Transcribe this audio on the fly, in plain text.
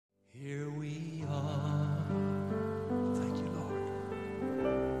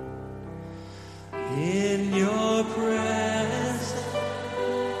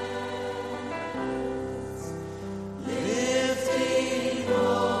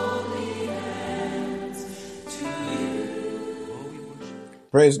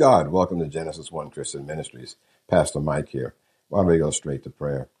Praise God. Welcome to Genesis 1 Christian Ministries. Pastor Mike here. Why don't we go straight to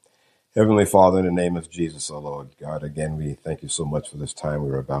prayer? Heavenly Father, in the name of Jesus, oh Lord God, again, we thank you so much for this time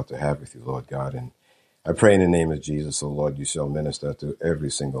we're about to have with you, Lord God. And I pray in the name of Jesus, oh Lord, you shall minister to every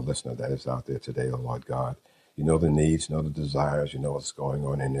single listener that is out there today, oh Lord God. You know the needs, you know the desires, you know what's going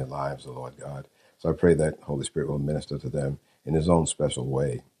on in their lives, oh Lord God. So I pray that Holy Spirit will minister to them in his own special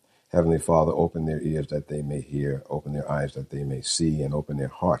way. Heavenly Father, open their ears that they may hear, open their eyes that they may see, and open their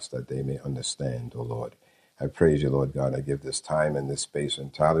hearts that they may understand, O Lord. I praise you, Lord God. I give this time and this space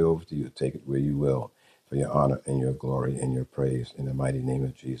entirely over to you. Take it where you will, for your honor and your glory and your praise. In the mighty name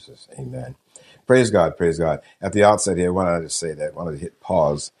of Jesus, amen. Praise God, praise God. At the outset here, I wanted to say that I wanted to hit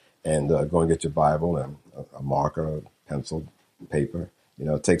pause and go and get your Bible and a marker, a pencil, paper.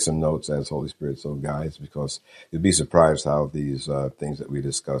 Take some notes as Holy Spirit so guides, because you'll be surprised how these things that we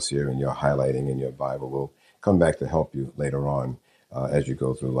discuss here and you're highlighting in your Bible will come back to help you later on as you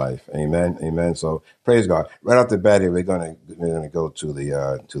go through life. Amen. Amen. So praise God. Right off the bat here, we're going to go to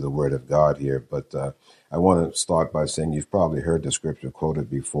the Word of God here, but I want to start by saying you've probably heard the scripture quoted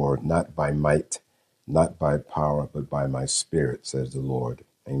before: "Not by might, not by power, but by my Spirit, says the Lord."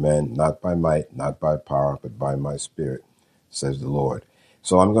 Amen. Not by might, not by power, but by my Spirit, says the Lord.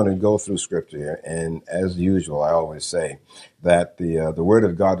 So I'm going to go through scripture here, and as usual, I always say that the Word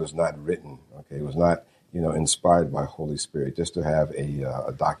of God was not written, okay? It was not, inspired by Holy Spirit just to have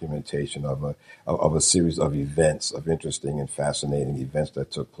a documentation of a series of events, of interesting and fascinating events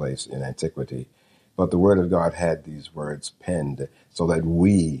that took place in antiquity. But the Word of God had these words penned so that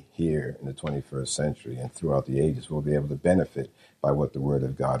we here in the 21st century and throughout the ages will be able to benefit by what the Word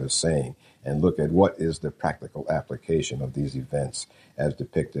of God is saying and look at what is the practical application of these events as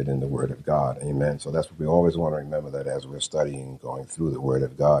depicted in the Word of God. Amen. So that's what we always want to remember, that as we're studying and going through the Word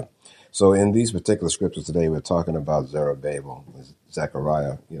of God. So in these particular scriptures today, we're talking about Zerubbabel,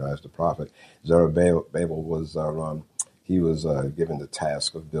 Zechariah, as the prophet. Zerubbabel was he was given the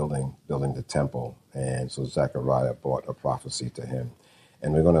task of building the temple, and so Zechariah brought a prophecy to him.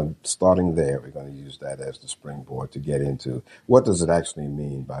 And we're going to, starting there, we're going to use that as the springboard to get into what does it actually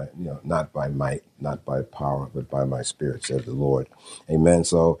mean by, not by might, not by power, but by my Spirit, says the Lord. Amen.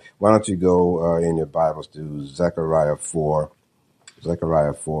 So why don't you go in your Bibles to Zechariah 4,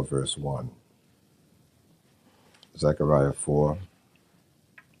 verse 1. Zechariah 4.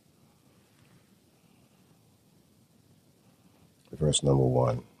 Verse number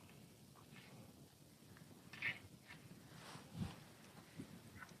 1.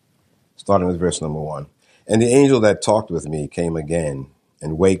 Starting with verse number 1. "And the angel that talked with me came again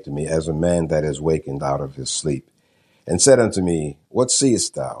and waked me as a man that is wakened out of his sleep, and said unto me, What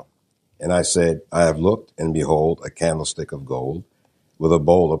seest thou? And I said, I have looked, and behold, a candlestick of gold, with a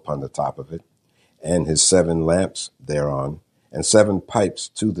bowl upon the top of it, and his 7 lamps thereon, and 7 pipes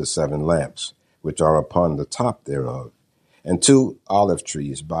to the 7 lamps, which are upon the top thereof, and 2 olive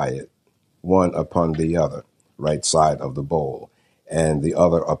trees by it, one upon the other, right side of the bowl, and the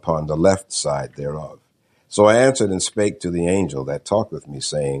other upon the left side thereof. So I answered and spake to the angel that talked with me,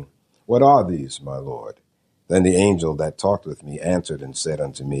 saying, What are these, my Lord? Then the angel that talked with me answered and said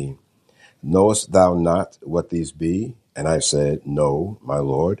unto me, Knowest thou not what these be? And I said, No, my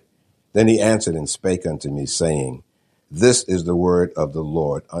Lord. Then he answered and spake unto me, saying, This is the word of the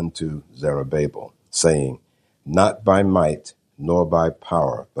Lord unto Zerubbabel, saying, Not by might, nor by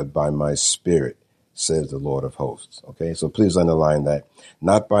power, but by my Spirit, says the Lord of hosts. Okay, so please underline that.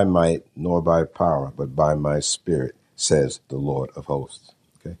 Not by might, nor by power, but by my Spirit, says the Lord of hosts.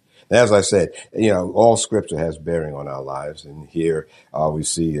 Okay. As I said, all scripture has bearing on our lives. And here we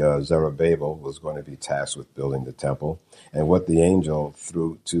see Zerubbabel was going to be tasked with building the temple. And what the angel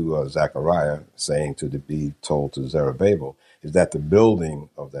threw to Zechariah, saying to be told to Zerubbabel, is that the building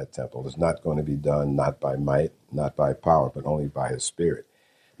of that temple is not going to be done not by might, not by power, but only by his Spirit.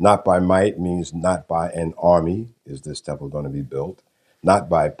 Not by might means not by an army is this temple going to be built. Not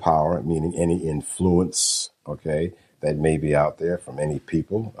by power, meaning any influence, okay, that may be out there from any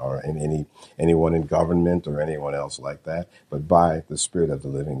people or anyone in government or anyone else like that, but by the Spirit of the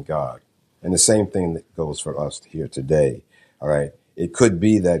living God. And the same thing that goes for us here today. All right. It could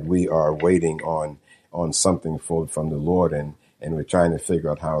be that we are waiting on something from the Lord, and we're trying to figure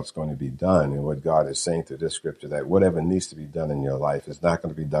out how it's going to be done. And what God is saying to this scripture, that whatever needs to be done in your life is not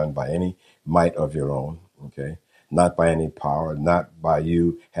going to be done by any might of your own, okay? Not by any power, not by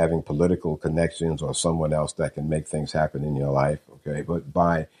you having political connections or someone else that can make things happen in your life, okay? But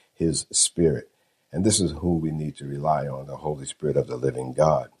by his Spirit. And this is who we need to rely on, the Holy Spirit of the living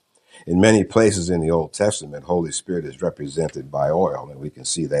God. In many places in the Old Testament, Holy Spirit is represented by oil, and we can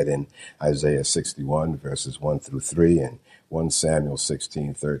see that in Isaiah 61, verses 1 through 3, and 1 Samuel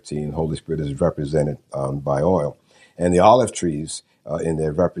 16:13. Holy Spirit is represented by oil. And the olive trees in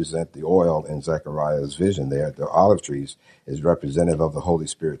there represent the oil in Zechariah's vision there. The olive trees is representative of the Holy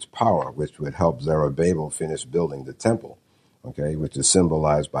Spirit's power, which would help Zerubbabel finish building the temple, okay, which is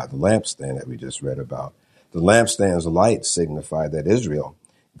symbolized by the lampstand that we just read about. The lampstand's light signified that Israel,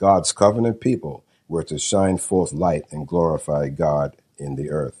 God's covenant people, were to shine forth light and glorify God in the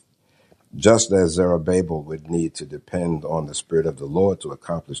earth. Just as Zerubbabel would need to depend on the Spirit of the Lord to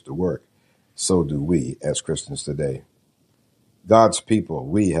accomplish the work, so do we as Christians today. God's people,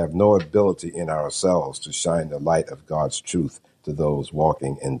 we have no ability in ourselves to shine the light of God's truth to those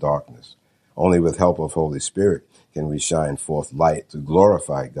walking in darkness. Only with help of Holy Spirit can we shine forth light to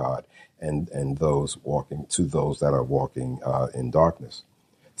glorify God and those walking to those that are walking in darkness.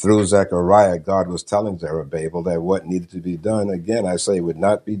 Through Zechariah, God was telling Zerubbabel that what needed to be done, again, I say, would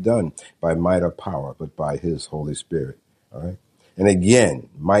not be done by might or power, but by his Holy Spirit. All right. And again,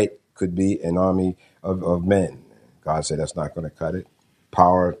 might could be an army of men. God said that's not going to cut it.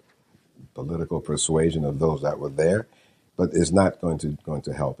 Power, political persuasion of those that were there, but it's not going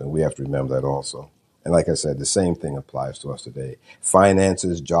to help. And we have to remember that also. And like I said, the same thing applies to us today.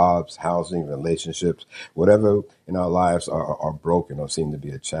 Finances, jobs, housing, relationships, whatever in our lives are broken or seem to be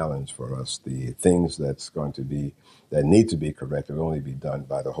a challenge for us. The things that need to be corrected will only be done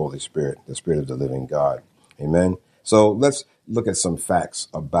by the Holy Spirit, the Spirit of the living God. Amen. So let's look at some facts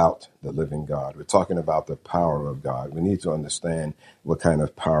about the living God. We're talking about the power of God. We need to understand what kind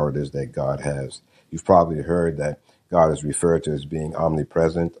of power it is that God has. You've probably heard that God is referred to as being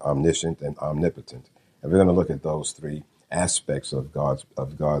omnipresent, omniscient, and omnipotent. And we're going to look at those three aspects of God's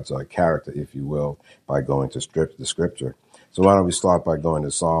character, if you will, by going to the scripture. So why don't we start by going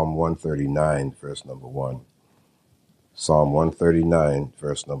to Psalm 139, verse number 1. Psalm 139,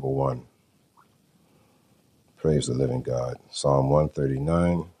 verse number 1. Praise the living God. Psalm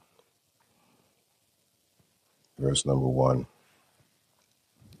 139, verse number 1.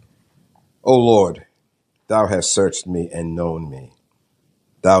 O Lord, thou hast searched me and known me.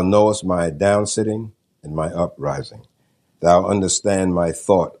 Thou knowest my downsitting and my uprising. Thou understand my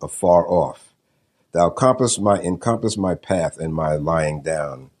thought afar off. Thou encompass my path and my lying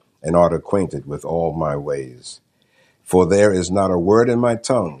down, and art acquainted with all my ways. For there is not a word in my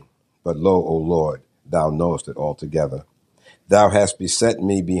tongue, but lo, O Lord, thou knowest it altogether. Thou hast beset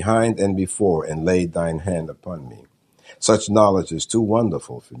me behind and before, and laid thine hand upon me. Such knowledge is too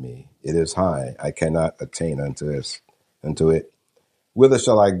wonderful for me. It is high, I cannot attain unto it. Whither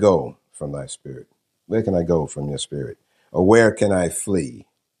shall I go from thy spirit? Where can I go from your spirit? Or where can I flee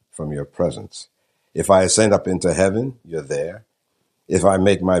from your presence? If I ascend up into heaven, you're there. If I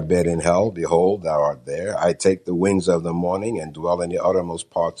make my bed in hell, behold, thou art there. I take the wings of the morning and dwell in the uttermost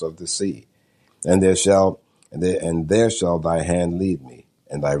parts of the sea. And there shall thy hand lead me,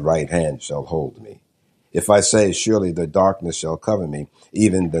 and thy right hand shall hold me. If I say, surely the darkness shall cover me,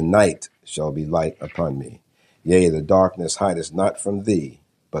 even the night shall be light upon me. Yea, the darkness hideth not from thee,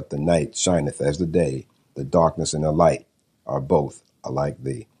 but the night shineth as the day. The darkness and the light are both alike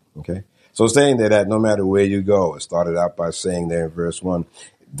thee. Okay? So saying that no matter where you go, it started out by saying there in verse 1,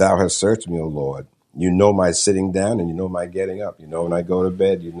 thou hast searched me, O Lord. You know my sitting down and you know my getting up. You know when I go to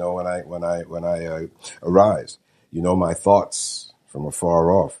bed. You know when I arise. You know my thoughts from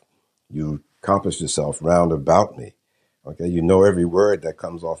afar off. You compass yourself round about me. Okay, you know every word that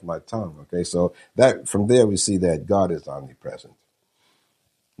comes off my tongue. Okay, so that from there we see that God is omnipresent.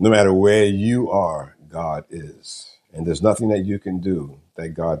 No matter where you are, God is. And there's nothing that you can do that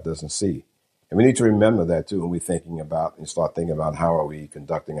God doesn't see. And we need to remember that too when we start thinking about how are we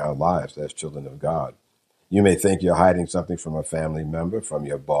conducting our lives as children of God. You may think you're hiding something from a family member, from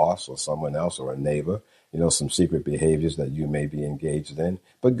your boss or someone else or a neighbor, some secret behaviors that you may be engaged in.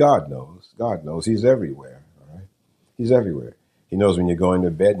 But God knows. God knows. He's everywhere. All right? He's everywhere. He knows when you're going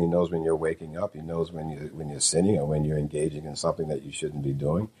to bed, and he knows when you're waking up. He knows when you're sinning or when you're engaging in something that you shouldn't be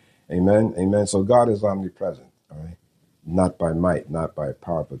doing. Amen. Amen. So God is omnipresent. All right. Not by might, not by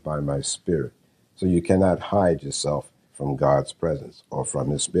power, but by my spirit. So you cannot hide yourself from God's presence or from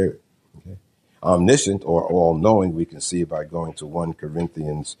his spirit. Okay? Omniscient or all-knowing, we can see by going to 1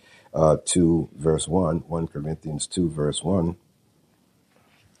 Corinthians 2, verse 1. 1 Corinthians 2, verse 1.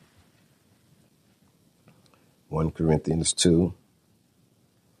 1 Corinthians 2,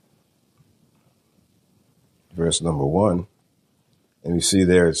 verse number 1. And we see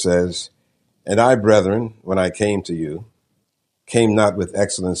there it says, and I, brethren, when I came to you, came not with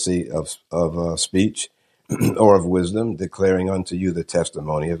excellency of speech or of wisdom, declaring unto you the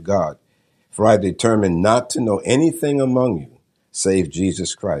testimony of God. For I determined not to know anything among you, save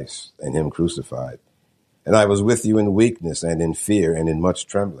Jesus Christ and him crucified. And I was with you in weakness and in fear and in much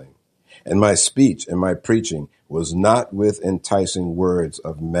trembling. And my speech and my preaching was not with enticing words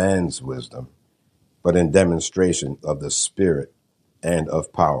of man's wisdom, but in demonstration of the Spirit and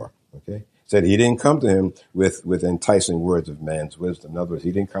of power. Okay? Said he didn't come to him with enticing words of man's wisdom. In other words,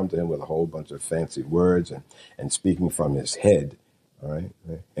 he didn't come to him with a whole bunch of fancy words and speaking from his head. All right.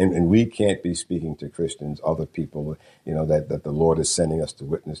 And we can't be speaking to Christians, other people, that the Lord is sending us to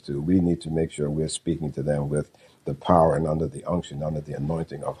witness to. We need to make sure we're speaking to them with the power and under the unction, under the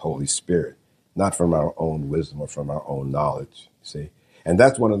anointing of Holy Spirit, not from our own wisdom or from our own knowledge. See? And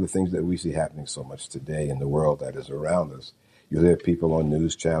that's one of the things that we see happening so much today in the world that is around us. You'll hear people on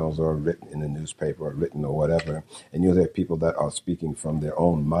news channels or written in the newspaper or written or whatever, and you'll hear people that are speaking from their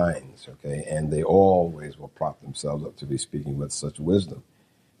own minds, okay? And they always will prop themselves up to be speaking with such wisdom.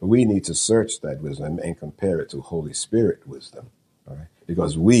 But we need to search that wisdom and compare it to Holy Spirit wisdom, all right?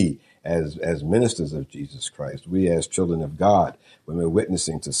 Because we, as ministers of Jesus Christ, we as children of God, when we're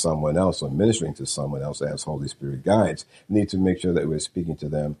witnessing to someone else or ministering to someone else as Holy Spirit guides, need to make sure that we're speaking to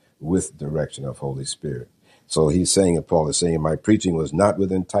them with direction of Holy Spirit. So he's saying, and Paul is saying, my preaching was not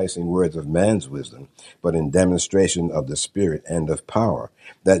with enticing words of man's wisdom, but in demonstration of the Spirit and of power,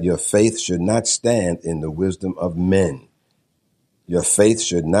 that your faith should not stand in the wisdom of men. Your faith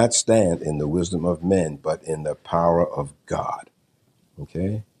should not stand in the wisdom of men, but in the power of God.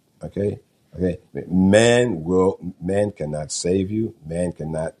 Okay? Man cannot save you. Man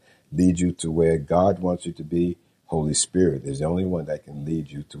cannot lead you to where God wants you to be. Holy Spirit is the only one that can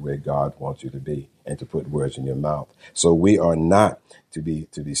lead you to where God wants you to be and to put words in your mouth. So we are not to be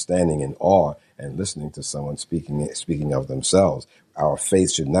standing in awe and listening to someone speaking of themselves. Our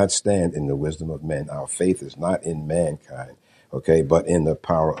faith should not stand in the wisdom of men. Our faith is not in mankind, okay, but in the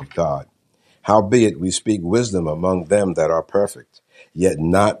power of God. Howbeit we speak wisdom among them that are perfect, yet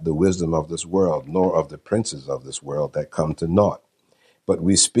not the wisdom of this world, nor of the princes of this world that come to naught. But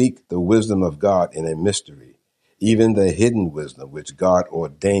we speak the wisdom of God in a mystery, even the hidden wisdom which God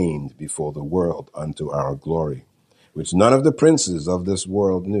ordained before the world unto our glory, which none of the princes of this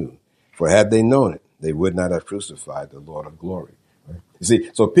world knew. For had they known it, they would not have crucified the Lord of glory. Right? You see,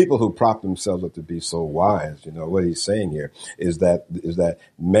 so people who prop themselves up to be so wise, what he's saying here is that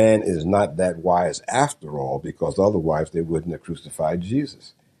man is not that wise after all, because otherwise they wouldn't have crucified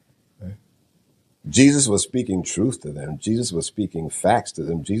Jesus. Jesus was speaking truth to them. Jesus was speaking facts to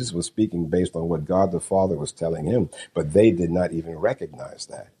them. Jesus was speaking based on what God the Father was telling him, but they did not even recognize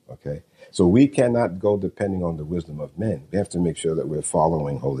that, okay? So we cannot go depending on the wisdom of men. We have to make sure that we're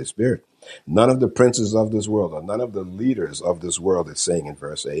following Holy Spirit. None of the princes of this world, or none of the leaders of this world, it's saying in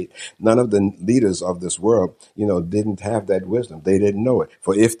verse 8, none of the leaders of this world, didn't have that wisdom. They didn't know it.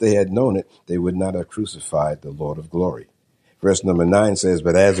 For if they had known it, they would not have crucified the Lord of glory. Verse number 9 says,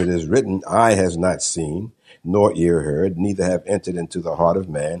 but as it is written, eye has not seen, nor ear heard, neither have entered into the heart of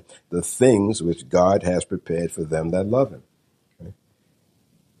man the things which God has prepared for them that love him. Okay?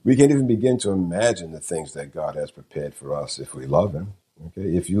 We can't even begin to imagine the things that God has prepared for us if we love him.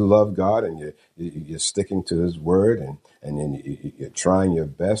 Okay, if you love God and you're sticking to his word and you're trying your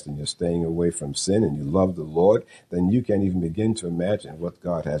best and you're staying away from sin and you love the Lord, then you can't even begin to imagine what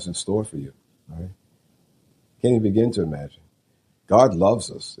God has in store for you. All right? Can't even begin to imagine. God loves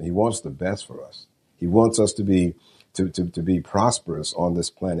us. He wants the best for us. He wants us to be prosperous on this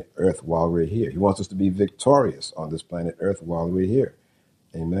planet Earth while we're here. He wants us to be victorious on this planet Earth while we're here.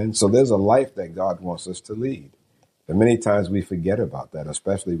 Amen. So there's a life that God wants us to lead. But many times we forget about that,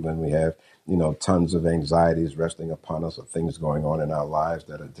 especially when we have, tons of anxieties resting upon us or things going on in our lives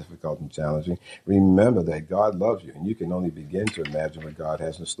that are difficult and challenging. Remember that God loves you, and you can only begin to imagine what God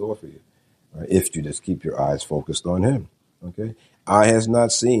has in store for you, right? If you just keep your eyes focused on him. Okay. Eye has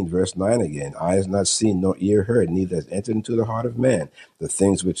not seen, verse 9 again, eye has not seen, nor ear heard, neither has entered into the heart of man the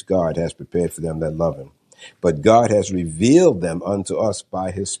things which God has prepared for them that love him. But God has revealed them unto us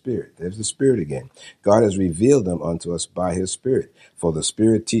by his Spirit. There's the Spirit again. God has revealed them unto us by his Spirit. For the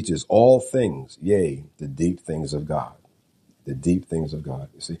Spirit teaches all things, yea, the deep things of God. The deep things of God.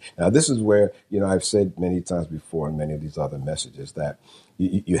 You see, now this is where, I've said many times before in many of these other messages that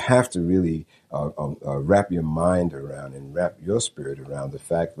you have to really wrap your mind around and wrap your spirit around the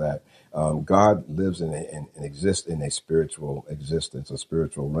fact that God lives and exists in a spiritual existence, a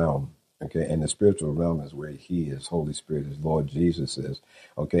spiritual realm. Okay, and the spiritual realm is where he is, Holy Spirit is, Lord Jesus is.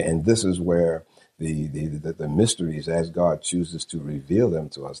 Okay, and this is where the mysteries, as God chooses to reveal them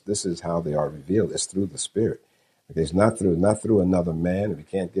to us, this is how they are revealed. It's through the Spirit. Okay, it's not through another man. If you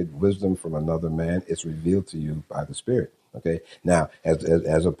can't get wisdom from another man, it's revealed to you by the Spirit. Okay. Now,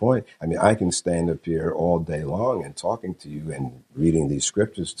 as a point, I mean, I can stand up here all day long and talking to you and reading these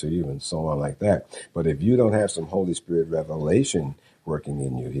scriptures to you and so on like that. But if you don't have some Holy Spirit revelation working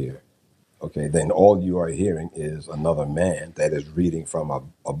in you here, okay, then all you are hearing is another man that is reading from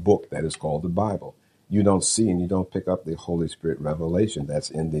a book that is called the Bible. You don't see and you don't pick up the Holy Spirit revelation that's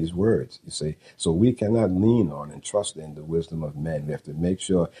in these words, you see. So we cannot lean on and trust in the wisdom of men. We have to make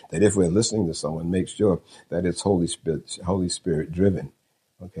sure that if we're listening to someone, make sure that it's Holy Spirit driven,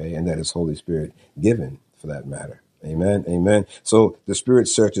 okay, and that it's Holy Spirit given for that matter. Amen. Amen. So the Spirit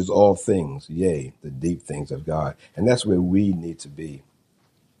searches all things, yea, the deep things of God. And that's where we need to be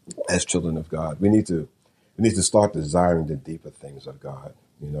as children of God. We need to start desiring the deeper things of God.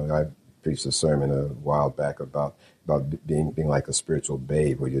 You know, I preached a sermon a while back about being like a spiritual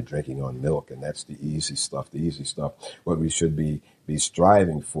babe where you're drinking on milk, and that's the easy stuff. The easy stuff. What we should be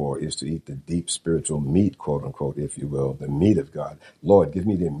striving for is to eat the deep spiritual meat, quote unquote, if you will, the meat of God. Lord, give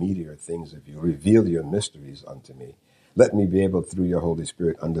me the meatier things of you. Reveal your mysteries unto me. Let me be able, through your Holy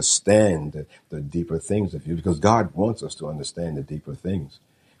Spirit, understand the deeper things of you, because God wants us to understand the deeper things.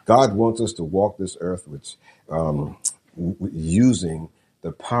 God wants us to walk this earth using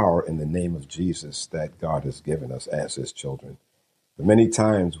the power in the name of Jesus that God has given us as his children. But many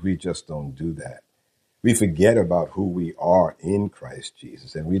times we just don't do that. We forget about who we are in Christ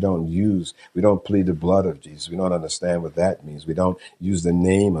Jesus, and we don't plead the blood of Jesus. We don't understand what that means. We don't use the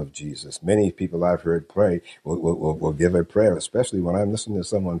name of Jesus. Many people I've heard pray will give a prayer, especially when I'm listening to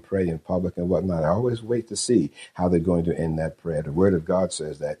someone pray in public and whatnot. I always wait to see how they're going to end that prayer. The Word of God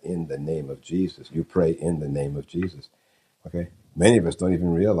says that in the name of Jesus. You pray in the name of Jesus. Okay? Many of us don't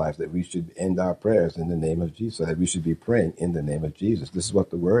even realize that we should end our prayers in the name of Jesus, that we should be praying in the name of Jesus. This is what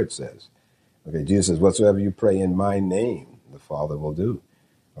the Word says. Okay, Jesus says, whatsoever you pray in my name, the Father will do.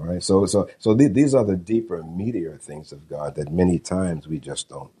 All right, so these are the deeper, meatier things of God that many times we just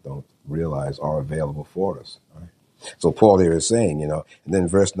don't realize are available for us. All right? So Paul here is saying, and then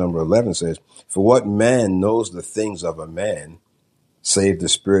verse number 11 says, for what man knows the things of a man, save the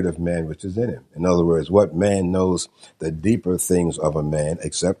spirit of man which is in him? In other words, what man knows the deeper things of a man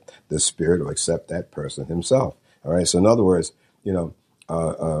except the spirit, or except that person himself? All right, so in other words, you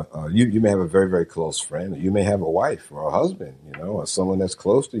may have a very, very close friend. You may have a wife or a husband, or someone that's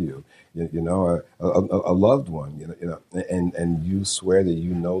close to you, a loved one, and you swear that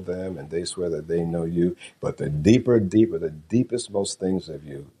you know them and they swear that they know you. But the the deepest, most things of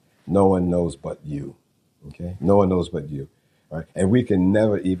you, no one knows but you. Okay? No one knows but you. Right? And we can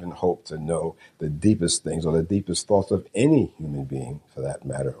never even hope to know the deepest things or the deepest thoughts of any human being, for that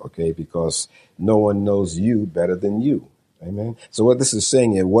matter, okay? Because no one knows you better than you. Amen. So what this is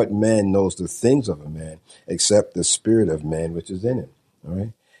saying is, what man knows the things of a man except the spirit of man which is in him? All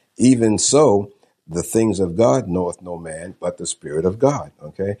right. Even so, the things of God knoweth no man but the Spirit of God.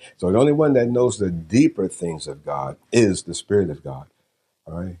 Okay. So the only one that knows the deeper things of God is the Spirit of God.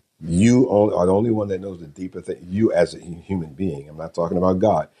 All right. You are the only one that knows the deeper thing. You as a human being. I'm not talking about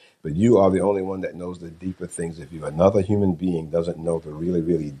God, but you are the only one that knows the deeper things of you. Another human being doesn't know the really,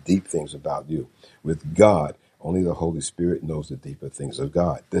 really deep things about you. With God, only the Holy Spirit knows the deeper things of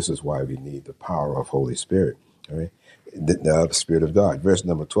God. This is why we need the power of Holy Spirit. All right. The Spirit of God. Verse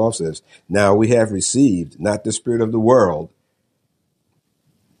number 12 says, now we have received not the spirit of the world.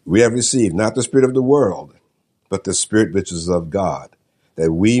 We have received not the spirit of the world, but the Spirit which is of God,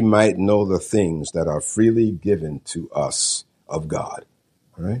 that we might know the things that are freely given to us of God.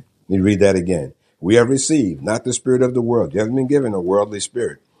 All right. Let me read that again. We have received not the spirit of the world. You haven't been given a worldly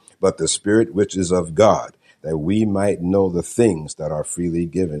spirit, but the Spirit which is of God, that we might know the things that are freely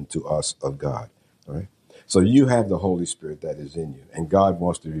given to us of God. All right. So you have the Holy Spirit that is in you, and God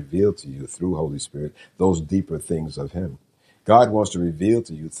wants to reveal to you through Holy Spirit those deeper things of him. God wants to reveal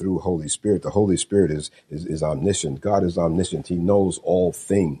to you through Holy Spirit. The Holy Spirit is omniscient. God is omniscient. He knows all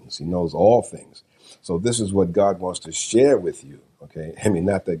things. He knows all things. So this is what God wants to share with you. Okay. I mean,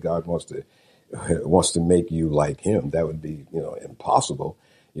 not that God wants to make you like him. That would be, impossible.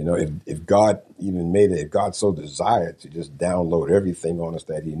 If God even made it, if God so desired to just download everything on us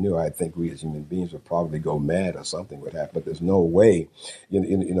that he knew, I think we as human beings would probably go mad or something would happen. But there's no way,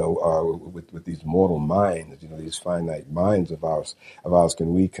 with these mortal minds, these finite minds of ours,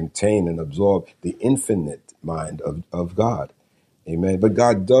 can we contain and absorb the infinite mind of God. Amen. But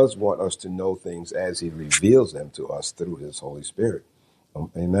God does want us to know things as he reveals them to us through his Holy Spirit.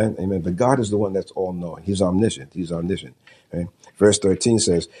 Amen. Amen. But God is the one that's all knowing. He's omniscient. He's omniscient. Okay? Verse 13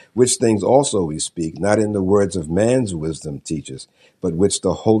 says, which things also we speak, not in the words of man's wisdom teaches, but which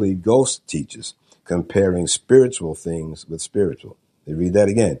the Holy Ghost teaches, comparing spiritual things with spiritual. They read that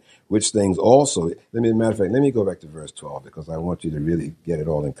again. Which things also, matter of fact, let me go back to verse 12 because I want you to really get it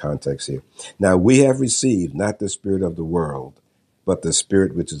all in context here. Now we have received not the spirit of the world, but the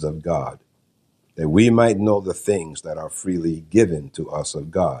Spirit which is of God, that we might know the things that are freely given to us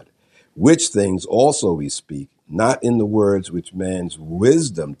of God. Which things also we speak, not in the words which man's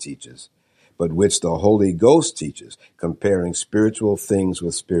wisdom teaches, but which the Holy Ghost teaches, comparing spiritual things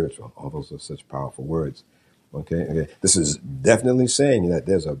with spiritual. All those are such powerful words. Okay. This is definitely saying that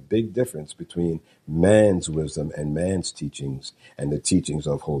there's a big difference between man's wisdom and man's teachings and the teachings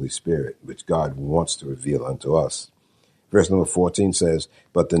of Holy Spirit, which God wants to reveal unto us. Verse number 14 says,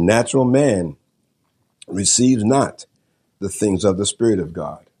 but the natural man receives not the things of the Spirit of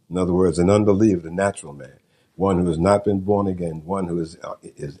God. In other words, an unbeliever, the natural man, one who has not been born again, one who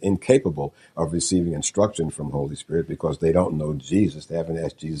is incapable of receiving instruction from Holy Spirit because they don't know Jesus. They haven't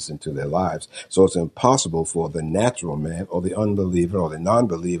asked Jesus into their lives. So it's impossible for the natural man or the unbeliever or the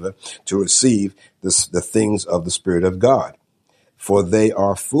non-believer to receive the things of the Spirit of God, for they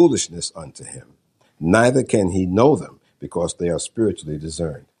are foolishness unto him. Neither can he know them because they are spiritually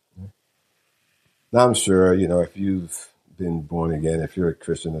discerned. Now, I'm sure, if you've been born again, if you're a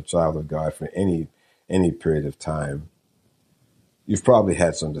Christian, a child of God for any period of time, you've probably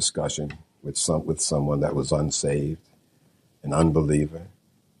had some discussion with someone that was unsaved, an unbeliever.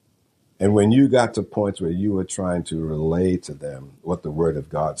 And when you got to points where you were trying to relay to them what the Word of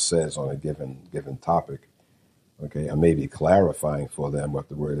God says on a given topic, okay, or maybe clarifying for them what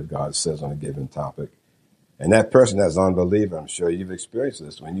the Word of God says on a given topic, and that person that's unbeliever, I'm sure you've experienced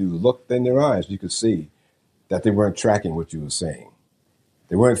this. When you looked in their eyes, you could see that they weren't tracking what you were saying.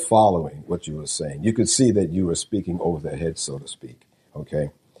 They weren't following what you were saying. You could see that you were speaking over their heads, so to speak. Okay.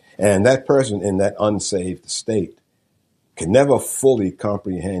 And that person in that unsaved state can never fully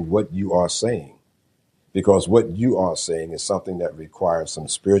comprehend what you are saying, because what you are saying is something that requires some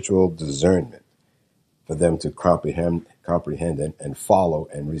spiritual discernment for them to comprehend and follow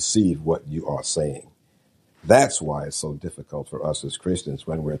and receive what you are saying. That's why it's so difficult for us as Christians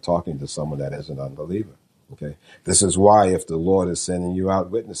when we're talking to someone that is an unbeliever. Okay. This is why if the Lord is sending you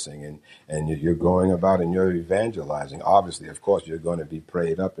out witnessing and you're going about and you're evangelizing, obviously, of course, you're going to be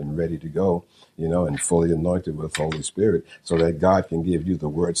prayed up and ready to go, and fully anointed with Holy Spirit so that God can give you the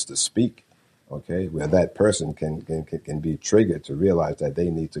words to speak. Okay. Where that person can be triggered to realize that they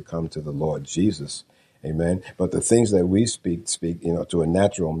need to come to the Lord Jesus. Amen. But the things that we speak, to a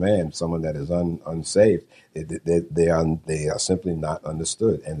natural man, someone that is unsaved, they are simply not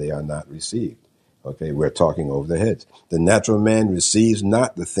understood and they are not received. Okay, we're talking over their heads. The natural man receives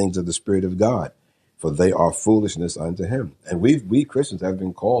not the things of the Spirit of God, for they are foolishness unto him. And we Christians have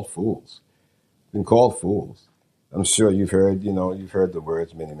been called fools. Been called fools. I'm sure you've heard the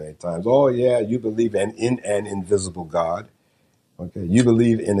words many, many times. Oh yeah, you believe in an invisible God. Okay, you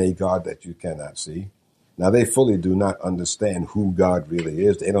believe in a God that you cannot see. Now, they fully do not understand who God really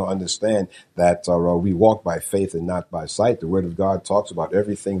is. They don't understand that we walk by faith and not by sight. The Word of God talks about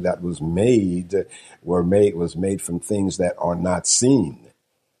everything that was made from things that are not seen.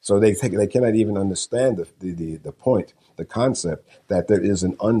 So they cannot even understand the point, the concept that there is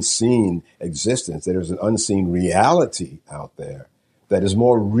an unseen existence. There is an unseen reality out there that is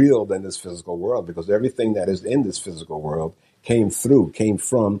more real than this physical world, because everything that is in this physical world came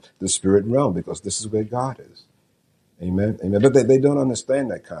from the spirit realm, because this is where God is. Amen. Amen. But they don't understand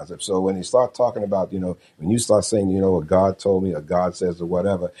that concept. So when you start talking about, when you start saying, what God told me or God says or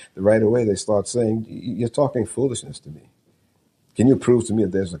whatever, right away they start saying, you're talking foolishness to me. Can you prove to me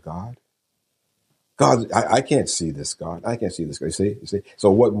that there's a God? God, I can't see this God. I can't see this God. You see?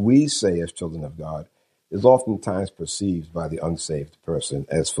 So what we say as children of God is oftentimes perceived by the unsaved person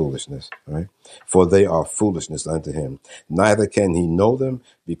as foolishness, right? For they are foolishness unto him. Neither can he know them,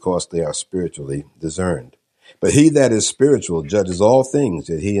 because they are spiritually discerned. But he that is spiritual judges all things,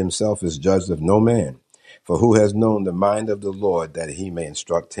 yet he himself is judged of no man. For who has known the mind of the Lord, that he may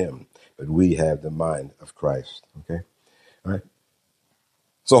instruct him? But we have the mind of Christ. Okay? All right.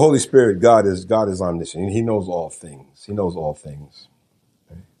 So Holy Spirit, God is omniscient. He knows all things. He knows all things.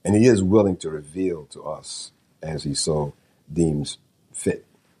 Okay? And he is willing to reveal to us as he so deems fit,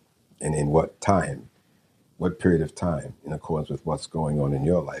 and in what period of time, in accordance with what's going on in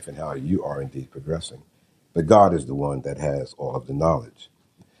your life and how you are indeed progressing. But God is the one that has all of the knowledge.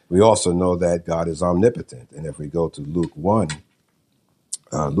 We also know that God is omnipotent. And if we go to Luke 1,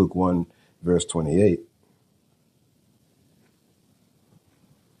 verse 28,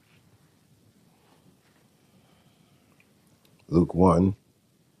 Luke 1,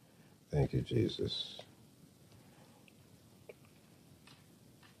 thank you, Jesus.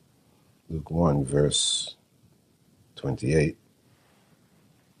 Luke 1, verse 28.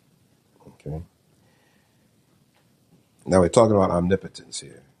 Okay. Now we're talking about omnipotence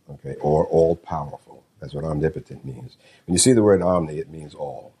here, okay, or all-powerful. That's what omnipotent means. When you see the word omni, it means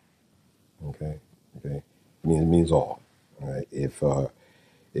all, okay? It means all, all right?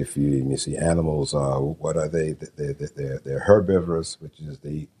 If you see animals, what are they? They're herbivorous, which is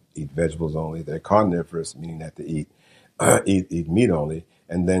they eat vegetables only. They're carnivorous, meaning that they eat meat only.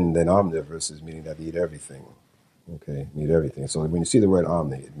 And then omnivorous is meaning that they eat everything. Okay, eat everything. So when you see the word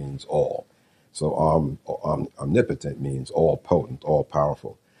omni, it means all. So omnipotent means all potent, all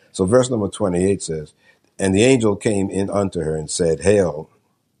powerful. So verse number 28 says, "And the angel came in unto her and said, Hail,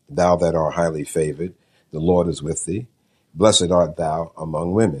 thou that art highly favored, the Lord is with thee. Blessed art thou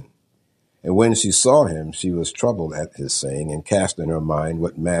among women. And when she saw him, she was troubled at his saying, and cast in her mind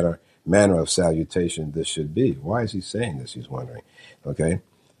what manner of salutation this should be." Why is he saying this? She's wondering. Okay.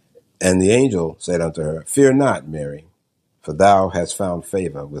 And the angel said unto her, "Fear not, Mary, for thou hast found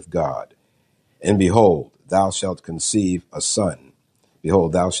favor with God. And behold, thou shalt conceive a son.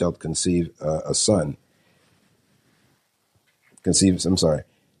 Behold, thou shalt conceive a son.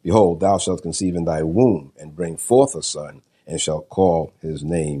 Behold, thou shalt conceive in thy womb, and bring forth a son, and shalt call his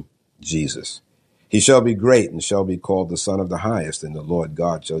name Jesus. He shall be great, and shall be called the Son of the Highest, and the Lord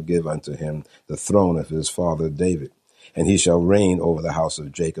God shall give unto him the throne of his father David. And he shall reign over the house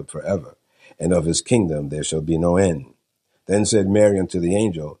of Jacob forever, and of his kingdom there shall be no end. Then said Mary unto the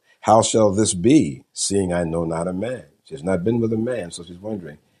angel, How shall this be, seeing I know not a man?" She has not been with a man, so she's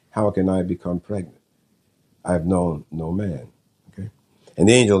wondering, how can I become pregnant? I have known no man. Okay. And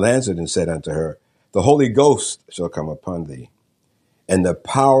the angel answered and said unto her, "The Holy Ghost shall come upon thee, and the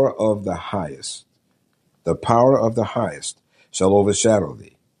power of the highest shall overshadow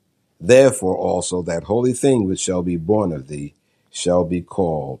thee. Therefore also that holy thing which shall be born of thee shall be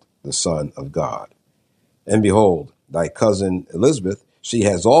called the Son of God. And behold, thy cousin Elizabeth, she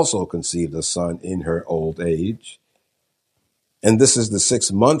has also conceived a son in her old age. And this is the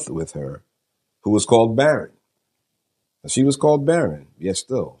 6th month with her, who was called barren. She was called barren, yet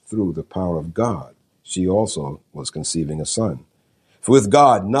still, through the power of God, she also was conceiving a son. For with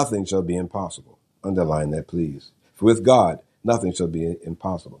God, nothing shall be impossible." Underline that, please. For with God, nothing shall be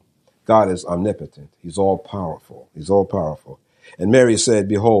impossible. God is omnipotent. He's all powerful. He's all powerful. And Mary said,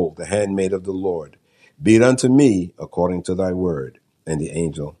 "Behold, the handmaid of the Lord, be it unto me according to thy word." And the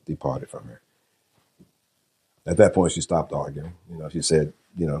angel departed from her. At that point, she stopped arguing. She said,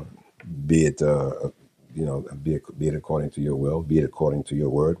 be it, be it according to your will, be it according to your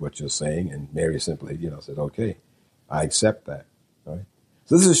word, what you're saying. And Mary simply, said, "Okay, I accept that." Right?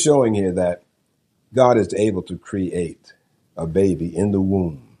 So this is showing here that God is able to create a baby in the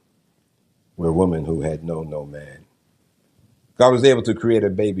womb where a woman who had known no man. God was able to create a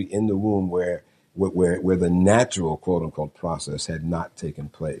baby in the womb where the natural, quote unquote, process had not taken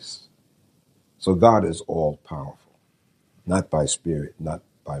place. So God is all powerful, not by spirit, not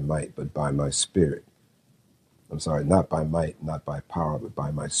by might, but by my spirit. Not by might, not by power, but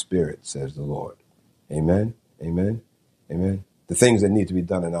by my spirit, says the Lord. Amen. Amen. Amen. The things that need to be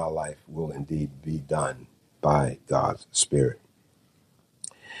done in our life will indeed be done by God's Spirit.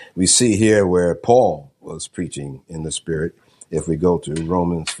 We see here where Paul was preaching in the Spirit. If we go to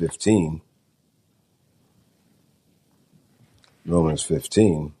Romans 15, Romans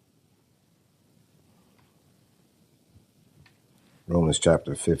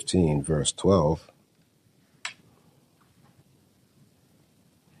chapter 15, verse 12.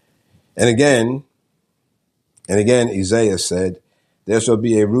 And again, Isaiah said, "There shall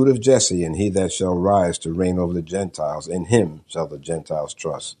be a root of Jesse, and he that shall rise to reign over the Gentiles. In him shall the Gentiles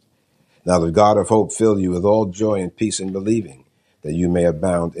trust. Now the God of hope fill you with all joy and peace in believing, that you may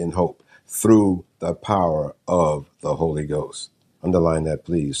abound in hope through the power of the Holy Ghost." Underline that,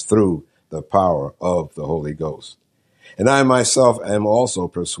 please. Through the power of the Holy Ghost. "And I myself am also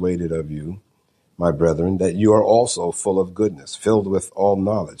persuaded of you, my brethren, that you are also full of goodness, filled with all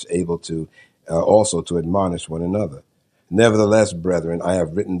knowledge, able to also to admonish one another. Nevertheless, brethren, I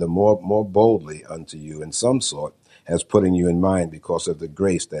have written the more boldly unto you in some sort, as putting you in mind because of the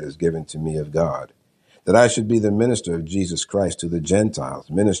grace that is given to me of God, that I should be the minister of Jesus Christ to the Gentiles,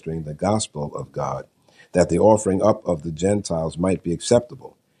 ministering the gospel of God, that the offering up of the Gentiles might be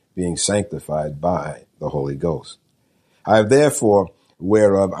acceptable, being sanctified by the Holy Ghost. I have therefore,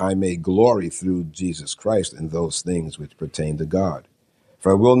 whereof I may glory through Jesus Christ in those things which pertain to God.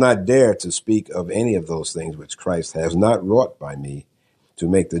 For I will not dare to speak of any of those things which Christ has not wrought by me, to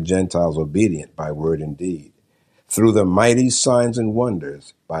make the Gentiles obedient by word and deed, through the mighty signs and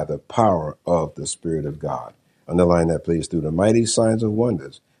wonders by the power of the Spirit of God." Underline that, please. Through the mighty signs and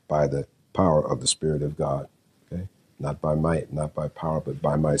wonders by the power of the Spirit of God. Okay? Not by might, not by power, but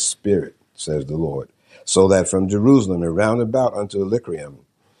by my Spirit, says the Lord. So that from Jerusalem and round about unto Illyricum,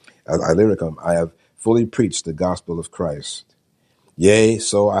 I have fully preached the gospel of Christ. Yea,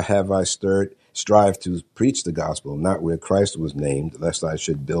 so I strive to preach the gospel, not where Christ was named, lest I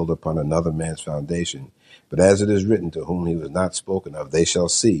should build upon another man's foundation. But as it is written, to whom he was not spoken of, they shall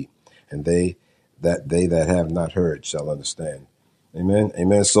see, and they that have not heard shall understand. Amen.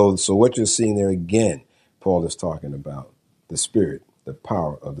 Amen. So what you're seeing there again, Paul is talking about the Spirit, the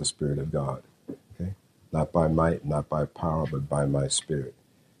power of the Spirit of God. Okay, not by might, not by power, but by my Spirit.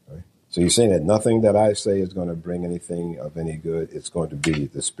 Right? So you're saying that nothing that I say is going to bring anything of any good. It's going to be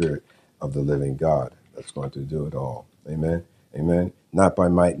the Spirit of the living God that's going to do it all. Amen. Amen. Not by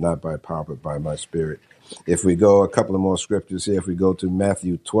might, not by power, but by my Spirit. If we go a couple of more scriptures here, if we go to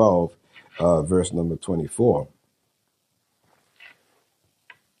Matthew 12, verse number 24.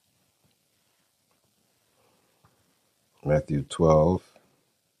 Matthew 12,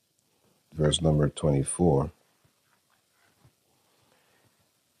 verse number 24.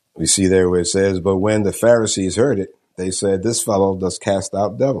 We see there where it says, but when the Pharisees heard it, they said, this fellow does cast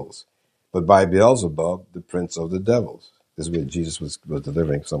out devils, but by Beelzebub, the prince of the devils. This is where Jesus was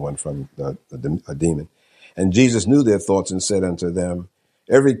delivering someone from a demon. And Jesus knew their thoughts and said unto them,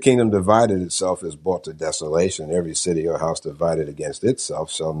 every kingdom divided itself is brought to desolation. Every city or house divided against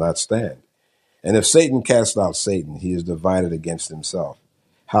itself shall not stand. And if Satan cast out Satan, he is divided against himself.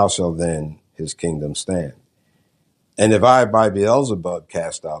 How shall then his kingdom stand? And if I by Beelzebub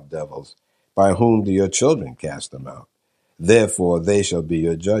cast out devils, by whom do your children cast them out? Therefore they shall be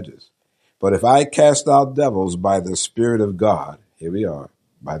your judges. But if I cast out devils by the Spirit of God, here we are,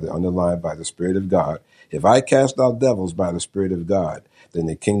 by the Spirit of God. If I cast out devils by the Spirit of God, then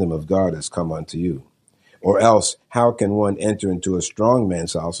the kingdom of God has come unto you. Or else, how can one enter into a strong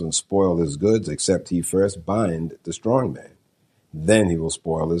man's house and spoil his goods, except he first bind the strong man? Then he will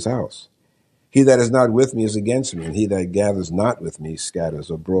spoil his house. He that is not with me is against me, and he that gathers not with me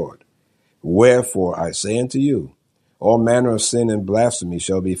scatters abroad. Wherefore I say unto you, all manner of sin and blasphemy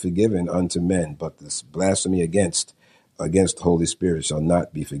shall be forgiven unto men, but this blasphemy against the Holy Spirit shall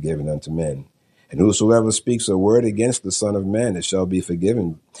not be forgiven unto men. And whosoever speaks a word against the Son of Man, it shall be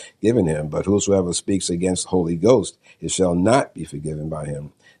given him. But whosoever speaks against the Holy Ghost, it shall not be forgiven by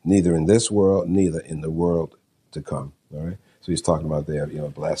him, neither in this world, neither in the world to come. All right. So he's talking about there,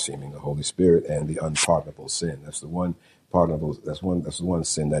 blaspheming the Holy Spirit and the unpardonable sin. That's the one pardonable. That's the one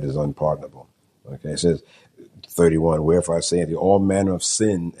sin that is unpardonable. Okay. It says 31. Wherefore I say unto you, all manner of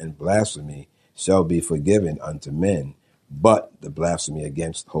sin and blasphemy shall be forgiven unto men, but the blasphemy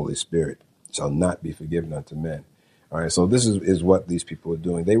against the Holy Spirit shall not be forgiven unto men. All right, so this is what these people were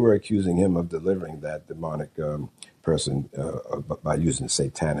doing. They were accusing him of delivering that demonic person by using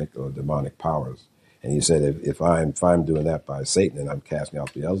satanic or demonic powers. And he said, if I'm doing that by Satan and I'm casting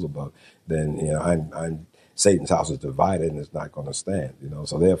out Beelzebub, then I'm Satan's house is divided and it's not going to stand.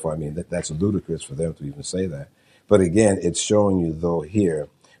 So therefore, that's ludicrous for them to even say that. But again, it's showing you though here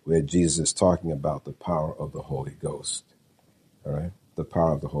where Jesus is talking about the power of the Holy Ghost. All right, the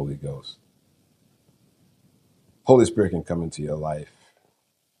power of the Holy Ghost. Holy Spirit can come into your life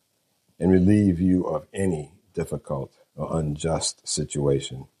and relieve you of any difficult or unjust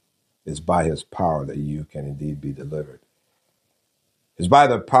situation. It's by his power that you can indeed be delivered. It's by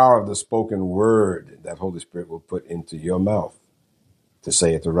the power of the spoken word that Holy Spirit will put into your mouth to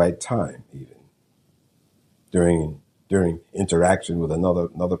say at the right time, even during interaction with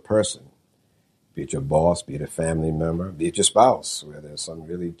another person, be it your boss, be it a family member, be it your spouse, where there's some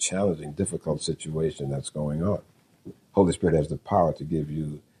really challenging, difficult situation that's going on. Holy Spirit has the power to give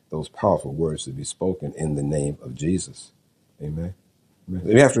you those powerful words to be spoken in the name of Jesus. Amen.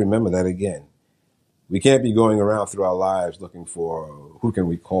 We have to remember that again. We can't be going around through our lives looking for who can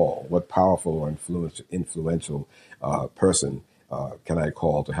we call, what powerful or influential person can I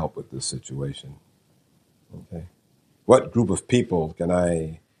call to help with this situation. Okay. What group of people can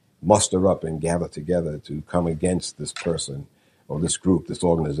I muster up and gather together to come against this person or this group, this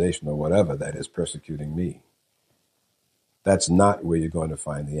organization or whatever that is persecuting me? That's not where you're going to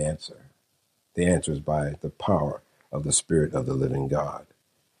find the answer. The answer is by the power of the Spirit of the living God.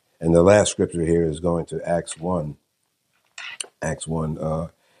 And the last scripture here is going to Acts 1,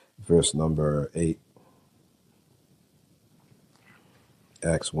 verse number 8.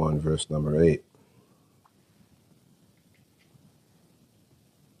 Acts 1, verse number 8.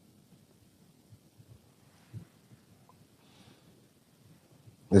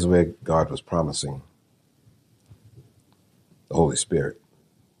 This is where God was promising the Holy Spirit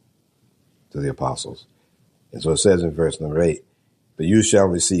to the apostles. And so it says in verse number 8, but you shall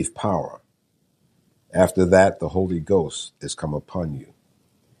receive power After that, the Holy Ghost is come upon you,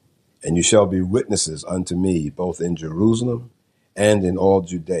 and you shall be witnesses unto me both in Jerusalem and in all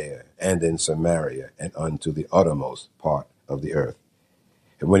Judea and in Samaria and unto the uttermost part of the earth.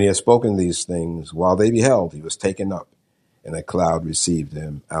 And when he had spoken these things, while they beheld, he was taken up, and a cloud received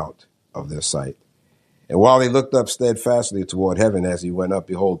him out of their sight. And while they looked up steadfastly toward heaven as he went up,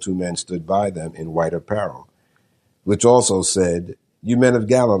 behold, two men stood by them in white apparel, which also said, You men of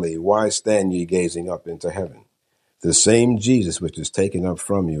Galilee, why stand ye gazing up into heaven? The same Jesus which is taken up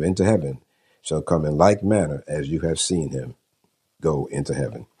from you into heaven shall come in like manner as you have seen him go into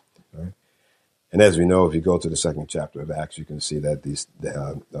heaven. Right? And as we know, if you go to the second chapter of Acts, you can see that these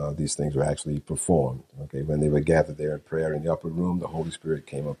things were actually performed. Okay, when they were gathered there in prayer in the upper room, the Holy Spirit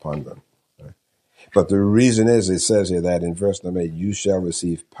came upon them. Right? But the reason is, it says here that in verse number 8, you shall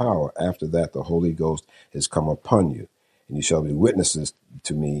receive power. After that, the Holy Ghost has come upon you, and you shall be witnesses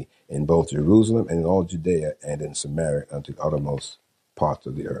to me in both Jerusalem and in all Judea and in Samaria unto the uttermost parts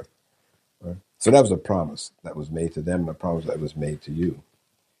of the earth. Right? So that was a promise that was made to them, and a promise that was made to you.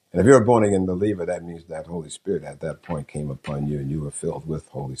 And if you're a born-again believer, that means that Holy Spirit at that point came upon you, and you were filled with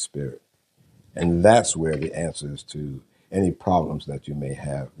Holy Spirit. And that's where the answers to any problems that you may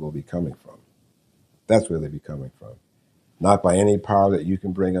have will be coming from. That's where they'll be coming from. Not by any power that you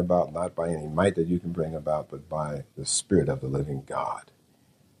can bring about, not by any might that you can bring about, but by the Spirit of the living God.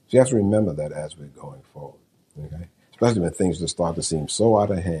 So you have to remember that as we're going forward, okay? Especially when things just start to seem so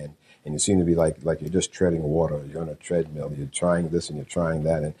out of hand, and you seem to be like you're just treading water. You're on a treadmill. You're trying this and you're trying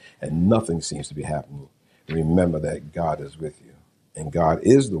that, and nothing seems to be happening. Remember that God is with you, and God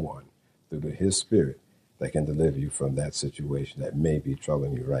is the one, through his Spirit, that can deliver you from that situation that may be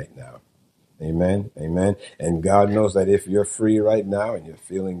troubling you right now. Amen. Amen. And God knows that if you're free right now and you're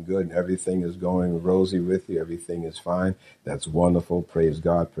feeling good and everything is going rosy with you, everything is fine, that's wonderful. Praise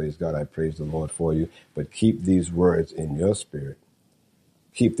God. Praise God. I praise the Lord for you. But keep these words in your spirit.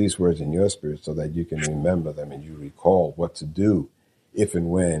 Keep these words in your spirit so that you can remember them and you recall what to do if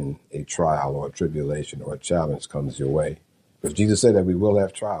and when a trial or a tribulation or a challenge comes your way. Because Jesus said that we will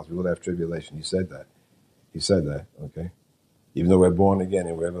have trials, we will have tribulation. He said that. He said that, okay? Even though we're born again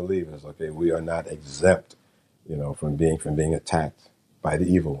and we're believers, okay, we are not exempt, from being attacked by the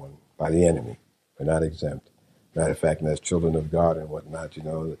evil one, by the enemy. We're not exempt. Matter of fact, and as children of God and whatnot,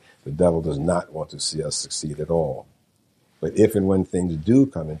 the devil does not want to see us succeed at all. But if and when things do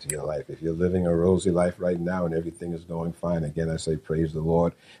come into your life, if you're living a rosy life right now and everything is going fine, again, I say praise the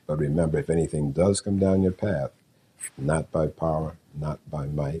Lord. But remember, if anything does come down your path, not by power, not by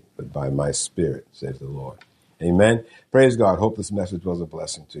might, but by my Spirit, says the Lord. Amen. Praise God. Hope this message was a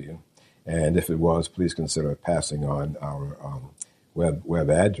blessing to you. And if it was, please consider passing on our web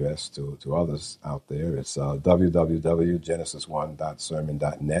address to others out there. It's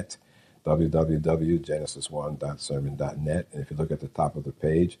www.genesis1.sermon.net, www.genesis1.sermon.net. And if you look at the top of the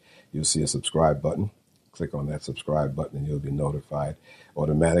page, you'll see a subscribe button. Click on that subscribe button and you'll be notified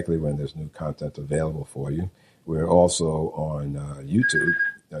automatically when there's new content available for you. We're also on YouTube.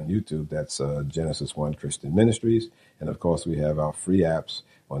 On YouTube, that's Genesis One Christian Ministries. And of course, we have our free apps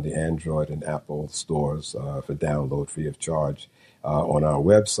on the Android and Apple stores for download free of charge on our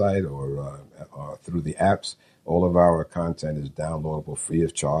website or through the apps. All of our content is downloadable free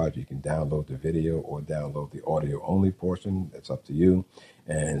of charge. You can download the video or download the audio only portion. It's up to you.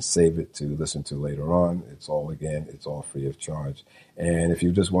 And save it to listen to later on. It's all free of charge. And if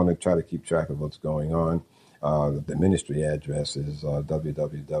you just want to try to keep track of what's going on, the ministry address is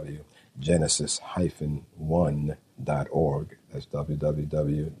www.genesis-1.org. That's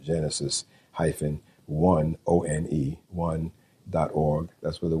www.genesis-1.org.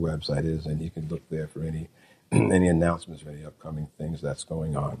 That's where the website is, and you can look there for any announcements or any upcoming things that's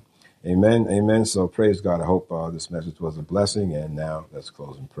going on. Amen. Amen. So praise God. I hope this message was a blessing. And now let's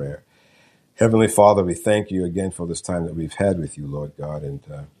close in prayer. Heavenly Father, we thank you again for this time that we've had with you, Lord God, and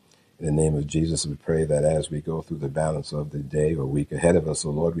in the name of Jesus, we pray that as we go through the balance of the day or week ahead of us,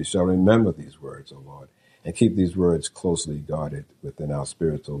 O Lord, we shall remember these words, O Lord, and keep these words closely guarded within our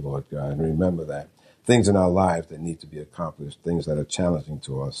spirits, O Lord God. And remember that things in our lives that need to be accomplished, things that are challenging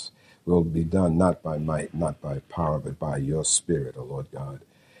to us, will be done not by might, not by power, but by your Spirit, O Lord God.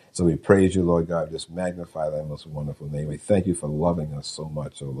 So we praise you, Lord God, just magnify thy most wonderful name. We thank you for loving us so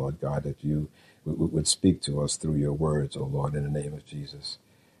much, O Lord God, that you would speak to us through your words, O Lord, in the name of Jesus.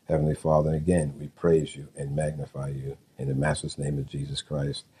 Heavenly Father, again, we praise you and magnify you in the Master's name of Jesus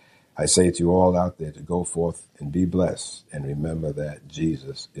Christ. I say to you all out there to go forth and be blessed and remember that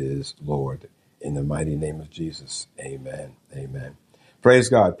Jesus is Lord. In the mighty name of Jesus, amen, amen. Praise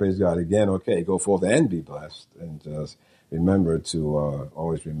God again. Okay, go forth and be blessed and just remember to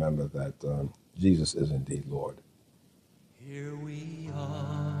always remember that Jesus is indeed Lord. Here we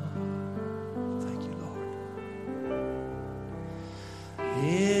are. Thank you, Lord.